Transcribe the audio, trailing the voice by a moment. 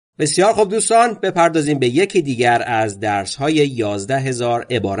بسیار خوب دوستان، بپردازیم به یکی دیگر از درسهای 11 هزار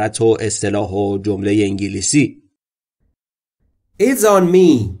عبارت و اصطلاح و جمله انگلیسی. It's on me.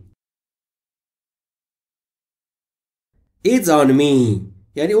 It's on me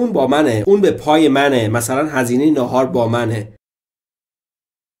یعنی اون با منه، اون به پای منه، مثلا هزینه ناهار با منه.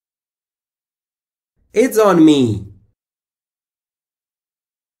 It's on me.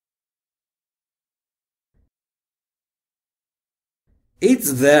 It's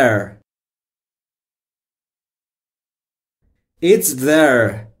there. It's there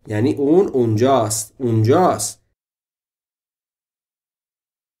یعنی اون اونجاست، اونجاست.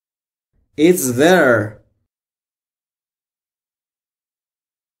 It's there.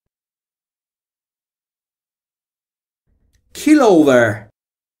 Kill over.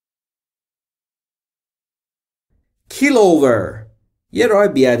 Kill over یه راه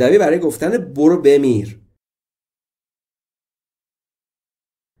بیادبی برای گفتن برو بمیر.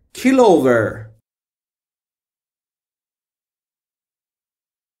 Kill over.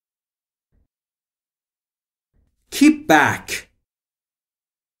 Keep back.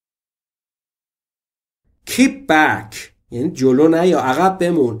 Keep back یعنی جلو نه یا عقب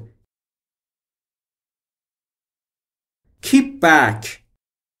بمون. Keep back.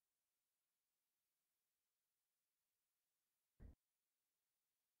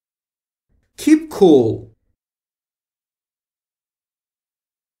 Keep cool.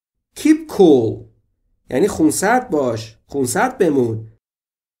 Keep cool یعنی خونسرد باش، خونسرد بمون.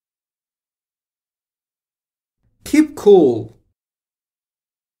 Keep cool.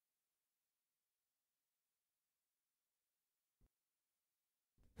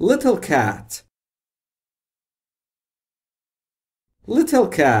 Little cat. Little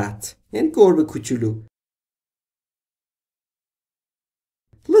cat یعنی گربه کوچولو.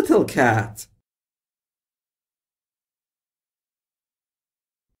 Little cat.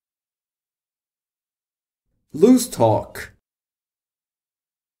 Loose talk.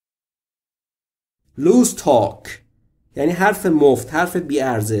 Loose talk یعنی حرف مفت، حرف بی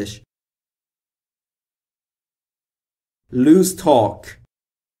ارزش. Loose talk.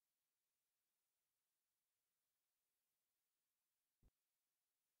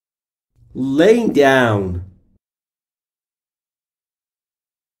 Laying down.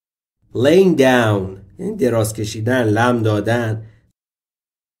 Laying down یعنی دراز کشیدن، لم دادن.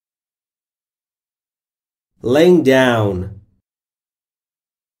 Laying down.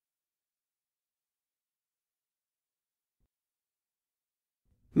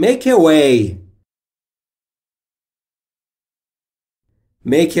 Make a way.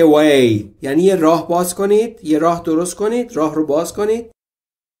 Make a way یعنی یه راه باز کنید، یه راه درست کنید، راه رو باز کنید.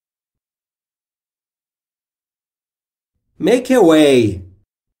 Make a way.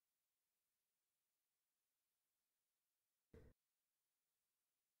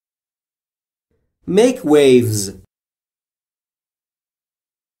 Make waves.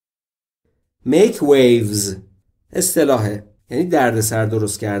 Make waves اصطلاحه یعنی دردسر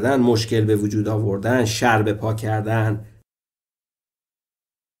درست کردن، مشکل به وجود آوردن، شر به پا کردن.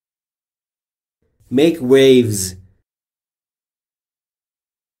 Make waves.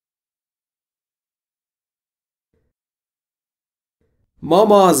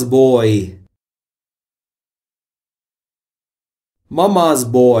 Mama's boy. Mama's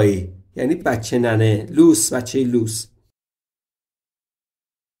boy یعنی بچه ننه، لوس، بچه لوس.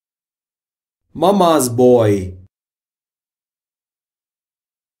 Mama's boy.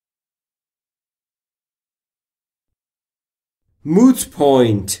 Moot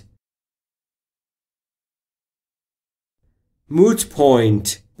point. Moot point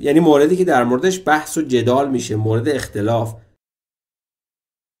یعنی موردی که در موردش بحث و جدال میشه، مورد اختلاف.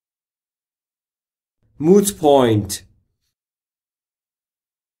 Moot point.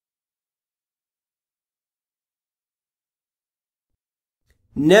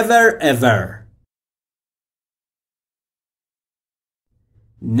 Never ever.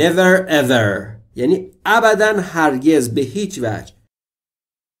 Never ever یعنی ابداً، هرگز، به هیچ وجه.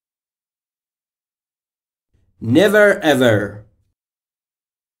 Never ever.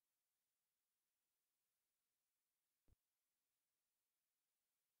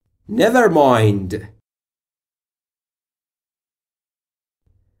 Never mind.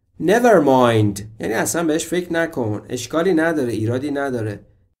 Never mind یعنی اصلا بهش فکر نکن، اشکالی نداره، ایرادی نداره.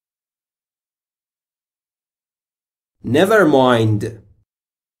 Never mind.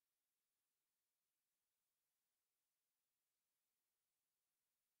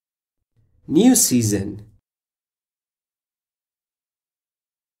 New season.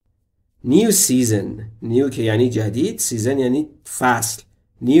 New season new که یعنی جدید، season یعنی فصل.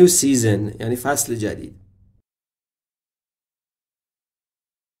 New season یعنی فصل جدید.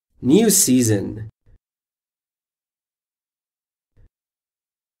 New season.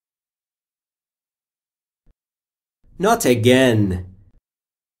 Not again.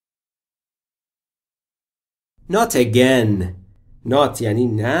 Not again. Not یعنی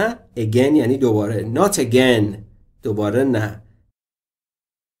نه. Again یعنی دوباره. Not again. دوباره نه.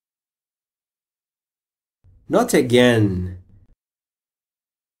 Not again.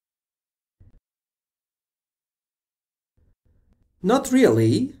 Not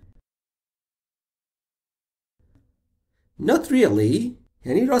really. Not really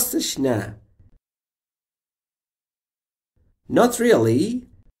یعنی راستش نه. Not really.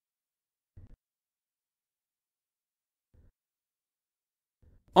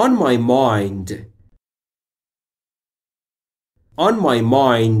 On my mind. On my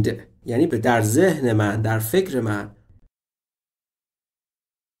mind یعنی در ذهن من، در فکر من.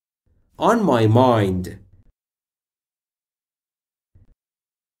 On my mind.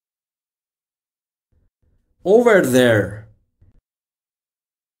 Over there.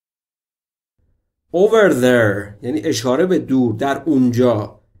 Over there یعنی اشاره به دور، در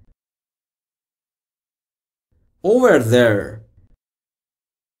اونجا. Over there.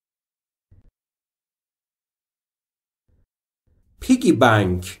 Piggy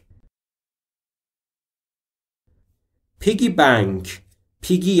bank. Piggy bank.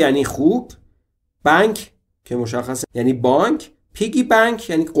 Piggy یعنی خوب. بانک که مشخصه یعنی بانک. پیگی بانک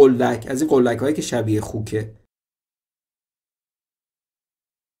یعنی قلدک، از این قلدک هایی که شبیه خوکه.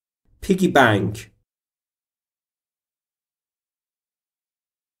 پیگی بانک.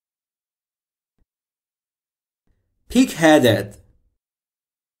 pig-headed.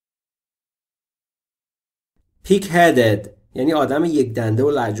 pig-headed یعنی آدم یک دنده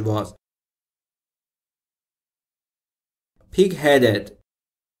و لجباز. pig-headed.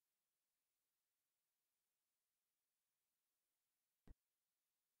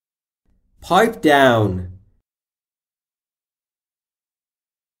 pipe down.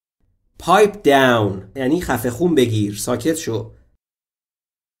 pipe down یعنی خفه خون بگیر، ساکت شو.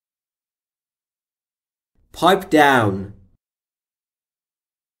 pipe down.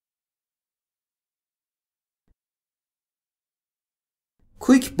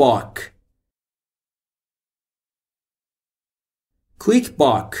 quick buck. quick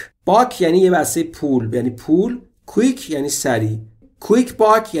buck. buck یعنی یه بسته پول، یعنی پول. quick یعنی سریع. quick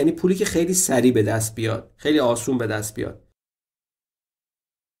buck یعنی پولی که خیلی سریع به دست بیاد، خیلی آسون به دست بیاد.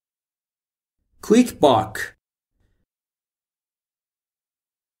 quick buck.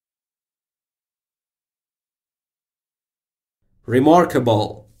 remarkable.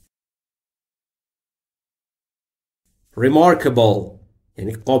 remarkable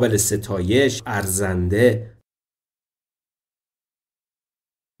یعنی قابل ستایش، ارزنده.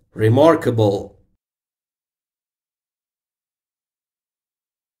 remarkable.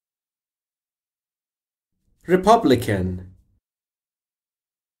 republican.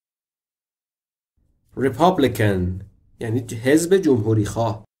 republican یعنی حزب جمهوری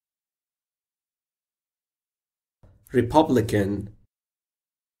خواه. republican.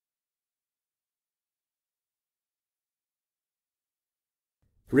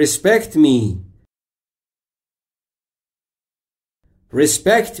 respect me.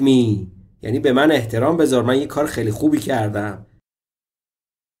 respect me یعنی به من احترام بذار، من یه کار خیلی خوبی کردم.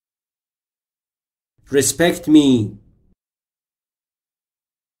 respect me.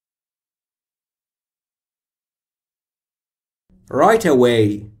 right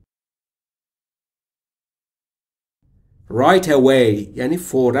away. right away یعنی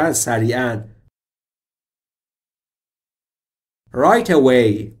فوراً، سریعاً. right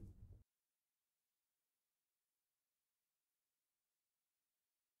away.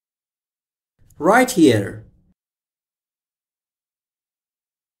 right here.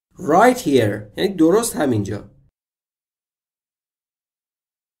 right here یعنی درست همینجا.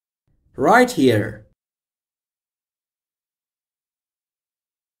 right here.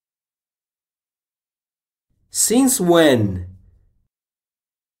 since when.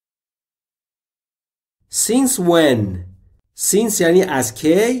 since when since یعنی از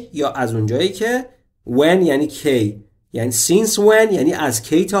کی یا از اونجایی که. when یعنی کی، یعنی since when یعنی از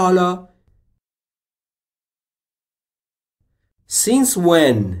کی تا حالا. since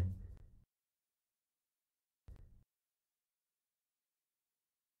when.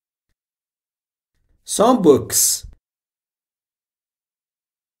 some books.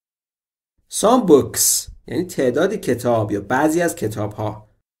 some books یعنی تعدادی کتاب یا بعضی از کتاب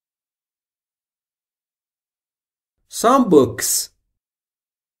ها. some books.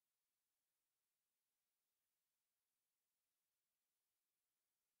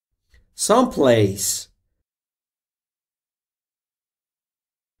 some place.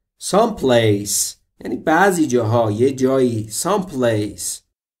 Some place یعنی بعضی جاها، یه جایی. Some place.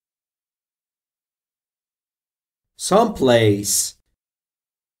 Some place.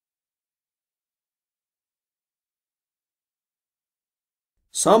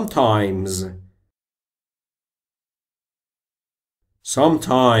 Sometimes.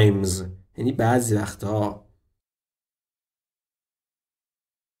 Sometimes یعنی بعضی وقتها.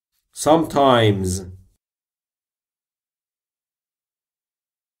 Sometimes.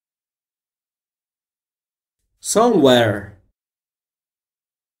 Somewhere.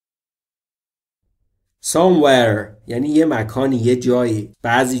 Somewhere یعنی یه مکانی، یه جایی،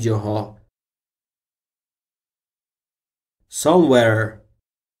 بعضی جاها. Somewhere.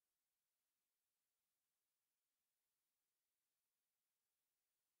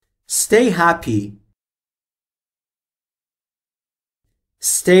 Stay happy.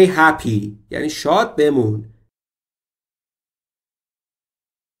 Stay happy یعنی شاد بمون.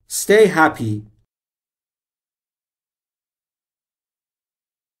 Stay happy.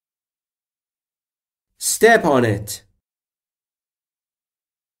 Step on it.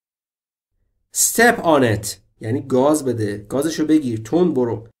 Step on it یعنی گاز بده، گازشو بگیر، تون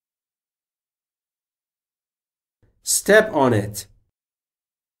برو. Step on it.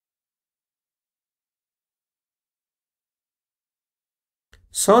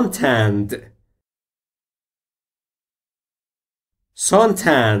 Suntanned.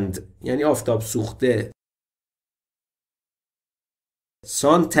 Suntanned یعنی آفتاب سوخته.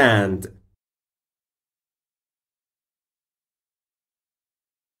 Suntanned.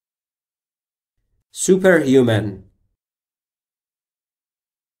 Superhuman.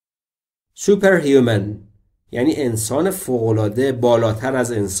 Superhuman یعنی انسان فوق‌العاده، بالاتر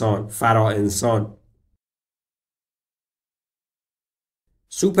از انسان، فرا انسان.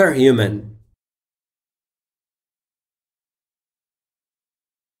 Superhuman.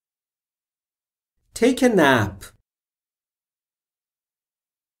 Take a nap.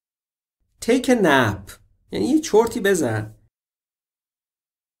 Take a nap یعنی یه چرتی بزن.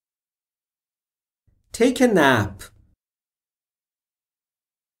 Take a nap.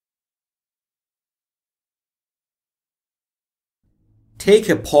 Take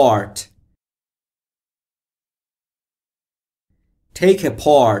apart. Take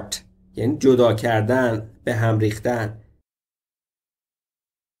apart یعنی جدا کردن، به هم ریختن.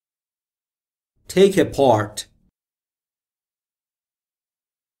 Take apart.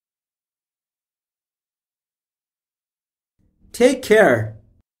 Take care.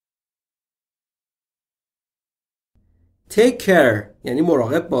 Take care یعنی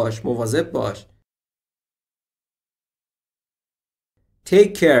مراقب باش، مواظب باش.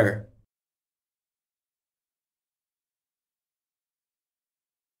 Take care.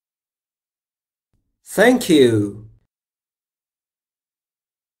 Thank you.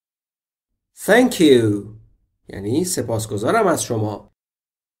 Thank you یعنی سپاسگزارم از شما.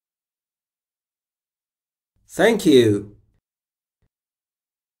 Thank you.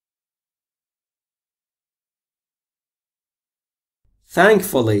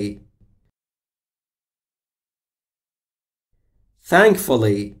 Thankfully.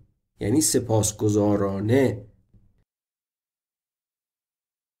 Thankfully یعنی سپاسگزارانه.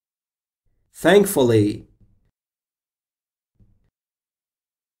 Thankfully.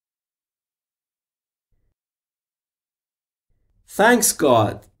 Thanks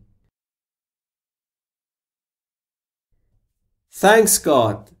God. Thanks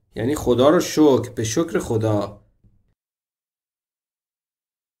God یعنی خدا رو شکر، به شکر خدا.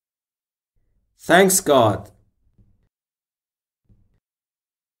 Thanks God.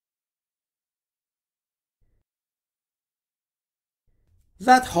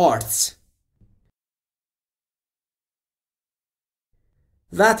 That hurts.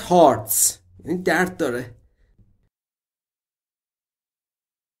 That hurts یعنی درد داره.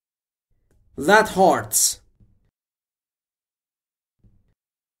 That hurts.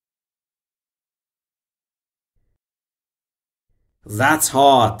 That's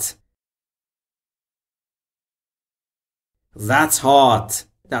hot. That's hot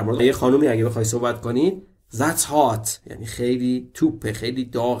در مورد یه خانومی اگه بخوای صحبت کنید That's hot یعنی خیلی توپه، خیلی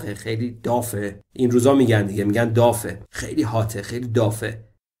داغه، خیلی دافه. این روزا میگن دیگه، میگن دافه، خیلی هاته، خیلی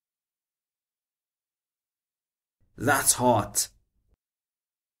دافه. That's hot.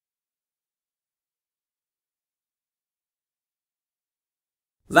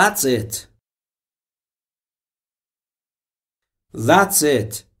 That's it. That's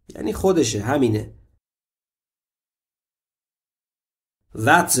it یعنی خودشه، همینه.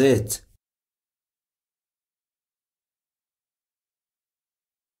 That's it.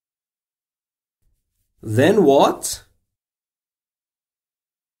 Then what?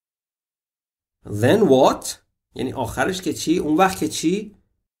 Then what؟ یعنی آخرش که چی؟ اون وقت که چی؟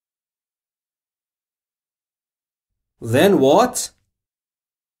 Then what؟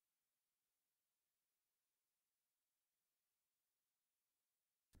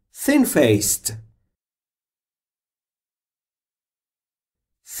 Thin-faced.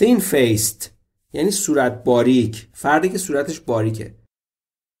 Thin-faced یعنی صورت باریک، فردی که صورتش باریکه.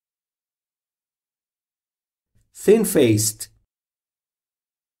 Thin-faced.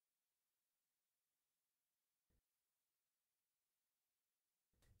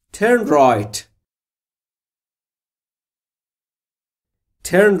 Turn right.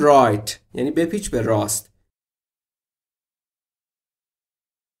 Turn right یعنی بپیچ به راست.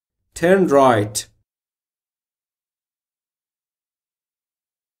 Turn right.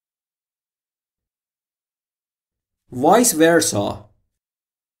 Vice versa.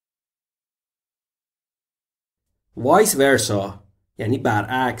 Vice versa یعنی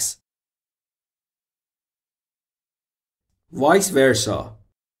برعکس. Vice versa.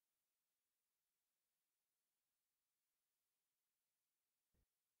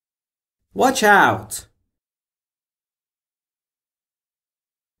 Watch out.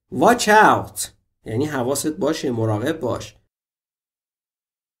 Watch out یعنی حواست باشه، مراقب باش.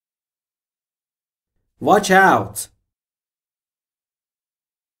 Watch out.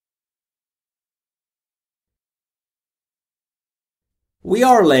 We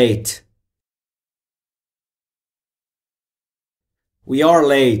are late. We are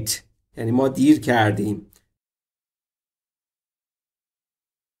late یعنی ما دیر کردیم.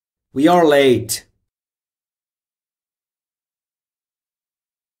 We are late.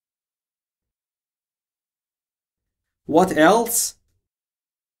 What else?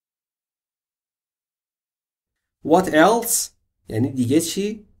 What else یعنی دیگه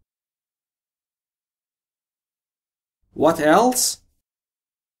چی؟ What else?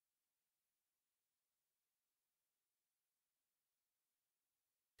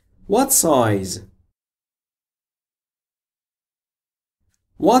 What size?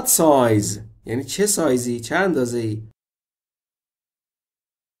 What size یعنی چه سایزی؟ چه اندازه‌ای؟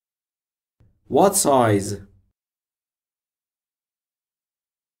 What size?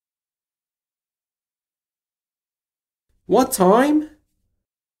 What time?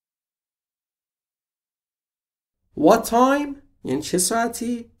 What time یعنی چه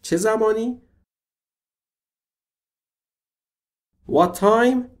ساعتی؟ چه زمانی؟ What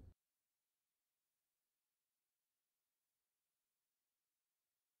time?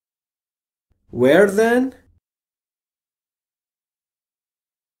 Where then?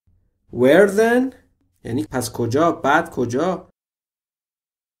 Where then یعنی پس کجا؟ بعد کجا؟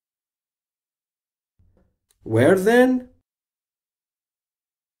 Where then?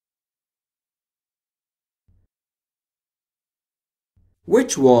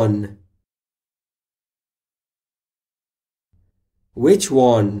 Which one? Which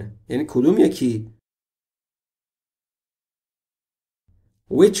one یعنی کدوم یکی؟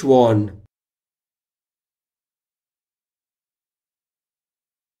 Which one?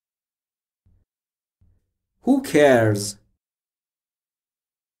 Who cares?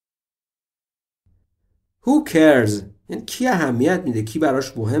 Who cares یعنی کی اهمیت میده، کی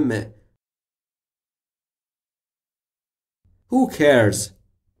براش مهمه. Who cares?